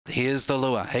Here's the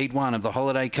lure, Heat 1 of the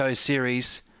Holiday Coast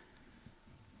Series.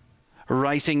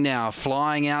 Racing now,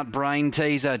 flying out Brain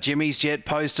Teaser. Jimmy's Jet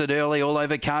posted early, all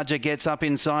over Carja, gets up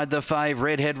inside the fave.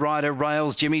 Redhead Rider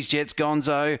rails, Jimmy's Jet's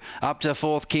Gonzo. Up to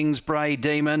fourth, Kingsbray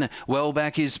Demon. Well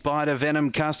back is Spider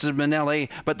Venom, Custard Manelli.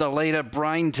 But the leader,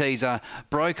 Brain Teaser,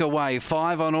 broke away.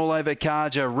 5 on all over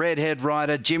Carja. Redhead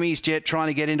Rider, Jimmy's Jet trying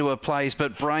to get into a place,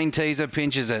 but Brain Teaser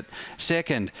pinches it.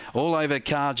 Second, all over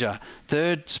Carja.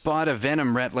 Third, Spider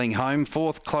Venom rattling home.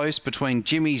 Fourth, close between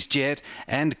Jimmy's Jet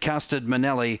and Custard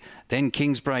Manelli. Then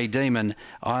Kingsbray Demon,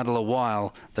 idle a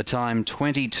while. The time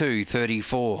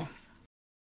 22:34.